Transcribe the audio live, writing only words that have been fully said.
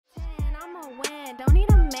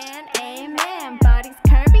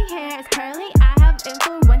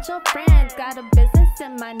influential friends. Got a business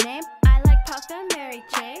in my name. I like Puff and Mary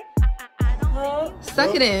J. I don't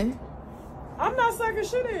Suck it in. I'm not sucking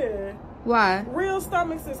shit in. Why? Real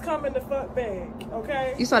stomachs is coming the fuck back,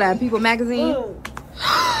 okay? You saw that in People magazine?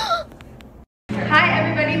 Hi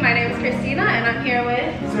everybody, my name is Christina and I'm here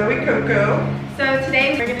with Zoe Coco. So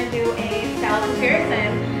today we're going to do a style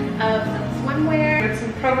comparison of some swimwear. With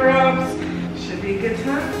some cover-ups. Should be a good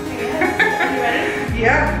time. Yes. You ready?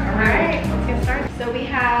 Yeah, I'm ready. Alright, let's get started. So we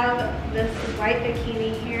have this white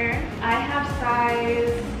bikini here. I have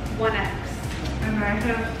size 1X. And I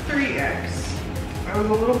have 3X. I was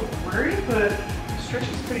a little worried, but the stretch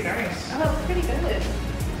is pretty nice. Oh, it's pretty good.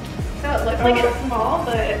 So it looks like it's small,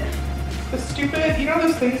 but... The stupid, you know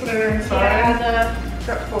those things that are inside? Yeah,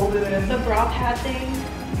 got folded in. the bra pad thing.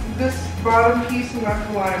 This bottom piece, I'm not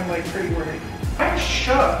gonna lie, I'm like pretty worried. I'm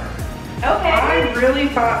shook. Okay. I really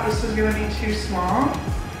thought this was gonna be too small.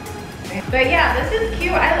 But yeah, this is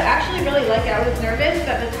cute. I actually really like it. I was nervous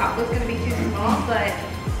that the top was gonna be too small, but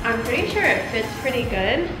I'm pretty sure it fits pretty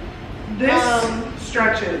good. This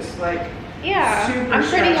stretches, like, yeah, super I'm pretty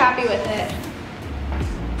stretchy. happy with it.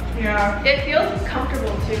 Yeah. It feels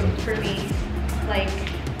comfortable too for me. Like,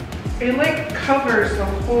 it like covers the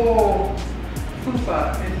whole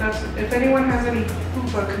fupa. If anyone has any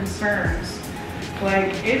fupa concerns,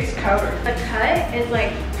 like it's covered. the cut is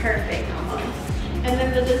like perfect almost. And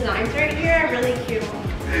then the designs right here are really cute.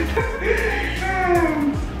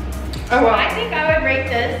 Oh well. I think I would rate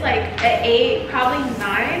this like an 8, probably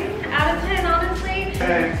 9 out of 10, honestly.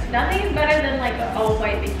 Okay. Nothing better than like an all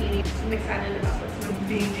white bikini. I'm excited about this one.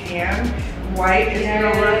 Being tan, white is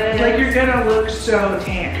gonna look like you're gonna look so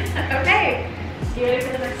tan. Okay, you ready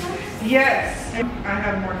for the next one? Yes, I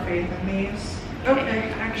have more faith in these.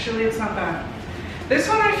 Okay, actually it's not bad. This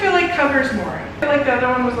one I feel like covers more. I feel like the other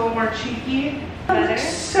one was a little more cheeky. Better?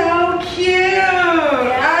 So cute!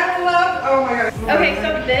 Yeah. I love, oh my god. Okay,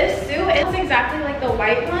 so this suit is exactly like the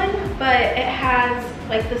white one, but it has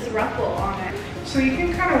like this ruffle on it. So you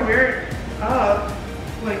can kind of wear it up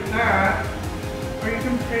like that, or you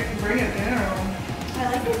can bring it down.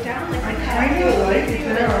 I like it down like I the kind of like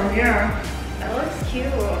it down, yeah. That looks cute.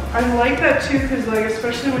 I like that too, because like,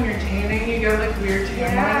 especially when you're tanning, you get like weird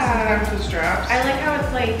tan lines sometimes with straps. I like how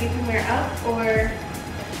it's like you can wear up or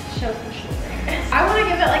show some shoulder. I want to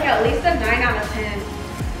give it like at least a 9 out of 10.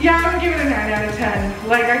 Yeah, I would give it a 9 out of 10.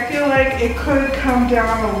 Like, I feel like it could come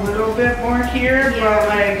down a little bit more here, but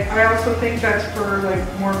like, I also think that's for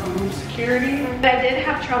like more boob security. But I did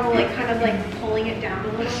have trouble like kind of like pulling it down a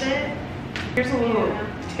little bit. Here's a little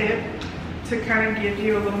tip to kind of give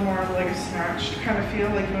you a little more of like a snatched kind of feel,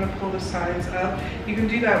 like you want to pull the sides up. You can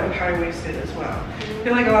do that with high-waisted as well. I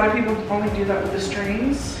feel like a lot of people only do that with the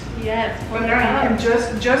strings. Yes, But now you can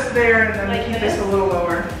just there and then Like keep this? this a little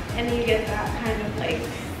lower. and you get that kind of like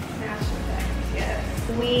snatch effect. Yes.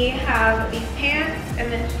 We have these pants,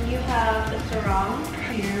 and then you have the sarong.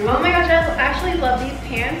 Cute. Oh my gosh, I actually love these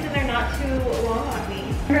pants, and they're not too long on me.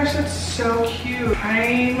 Oh my gosh, that's so cute.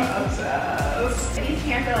 I'm obsessed. These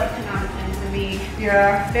pants are like 10 out of 10 for me.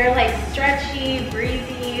 Yeah. They're like stretchy,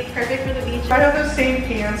 breezy, perfect for the beach. I have the same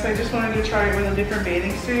pants. I just wanted to try it with a different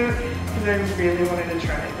bathing suit because I really wanted to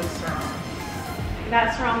try it with sarong.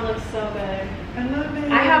 That sarong looks so good. I love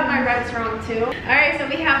it. I have my red sarong too. All right, so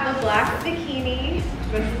we have the black bikini.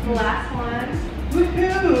 This is the last one.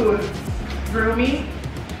 Woohoo! Roomy.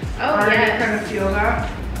 Oh, Already yes. kind of feel that.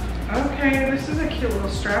 Okay, this is a cute little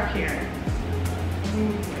strap here. Ooh,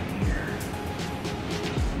 right here.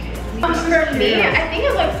 This is For me, cute. I think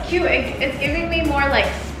it looks cute. It's giving me more like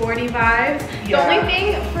sporty vibes. The Yeah. only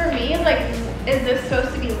thing for me is like, is this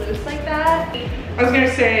supposed to be loose like that? I was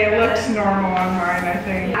gonna say it looks normal on mine, I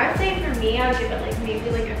think. I would say for me, I would give it like maybe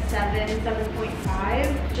like a 7,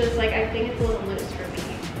 7.5. Just like, I think it's a little loose for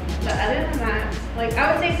me. But other than that, like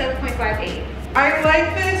I would say 7.58. I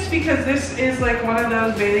like this because this is like one of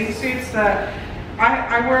those bathing suits that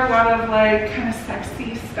I wear a lot of like kind of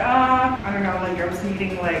sexy stuff. I don't know, like I was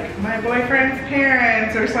meeting like my boyfriend's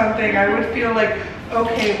parents or something. I would feel like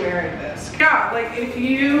okay wearing this. Yeah, like if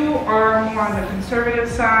you are more on the conservative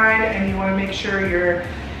side and you want to make sure your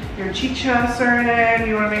chichas are in,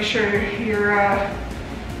 you want to make sure your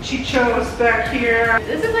chichos back here.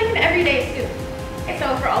 This is like an everyday suit.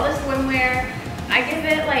 So for all the swimwear, I give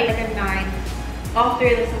it like a 9. All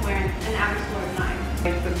 3 of the swimwear, an average score of 9.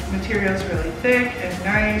 Like the material's really thick and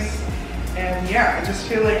nice, and yeah, I just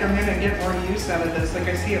feel like I'm gonna get more use out of this. Like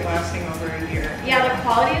I see it lasting over a year. Yeah, the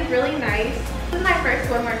quality is really nice. This is my first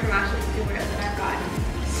swimwear from Stewart that I've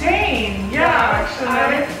gotten. Same, yeah, actually.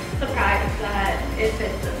 I was surprised that it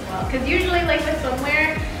fits this well. Because usually like with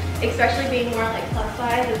swimwear, especially being more like plus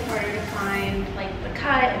size, it's harder to find like the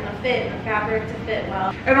cut and the fit and the fabric to fit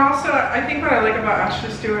well. And also, I think what I like about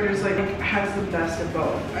Ashley Stewart is like it has the best of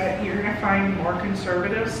both. You're gonna find more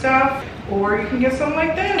conservative stuff, or you can get something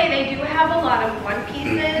like this. They do have a lot of one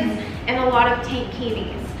pieces and a lot of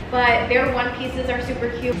tankinis, but their one pieces are super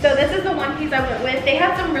cute. So this is the one piece I went with. They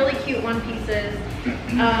have some really cute one pieces,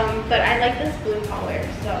 but I like this blue color,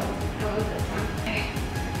 so I went with this one.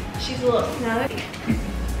 She's a little snug.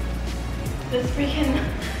 This freaking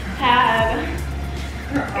pad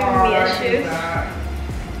giving me issues.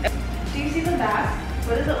 Do you see the back?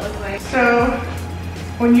 What does it look like? So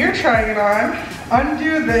when you're trying it on,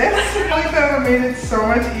 undo this. I like that it made it so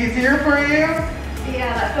much easier for you.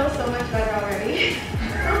 Yeah, that feels so much better already.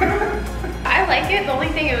 I like it. The only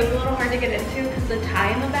thing, it was a little hard to get into because the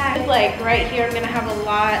tie in the back is like right here. I'm gonna have a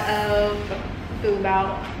lot of boob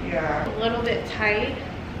out. Yeah. A little bit tight.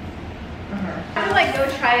 I would like go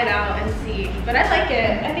try it out and see, but I like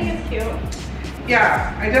it. I think it's cute.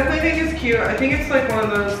 Yeah, I definitely think it's cute. I think it's like one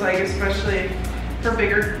of those, like, especially for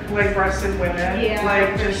bigger, like, breasted women. Yeah,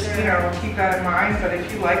 like, for just, sure. you know, keep that in mind. But if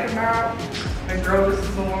you like them out, then girl, this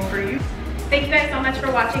is the one for you. Thank you guys so much for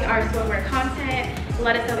watching our swimwear content.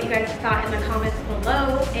 Let us know what you guys thought in the comments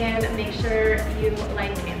below, and make sure you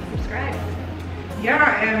like and subscribe.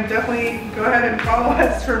 Yeah, and definitely go ahead and follow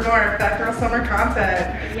us for more of that girl summer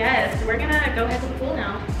content. Yes, we're gonna go head to the pool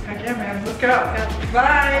now. Heck yeah, man. Let's go.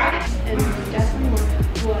 Bye. And definitely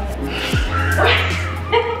what?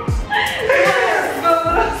 The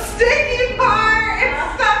little sticky part is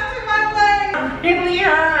stuck to my leg. Really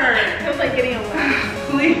hurt. It was like getting a laugh.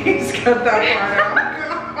 Please cut that part out.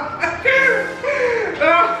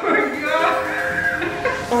 Oh my god.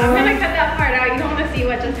 I'm gonna cut that part out. You don't want to see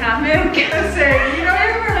what just happened. I'm gonna say, you know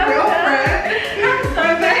you're a real friend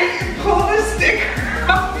when they pull the sticker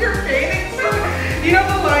off your bathing suit. You know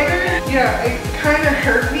the lighter? Yeah, it kind of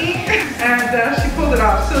hurt me, and she pulled it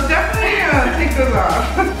off. So definitely take those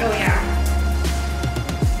off. Oh yeah.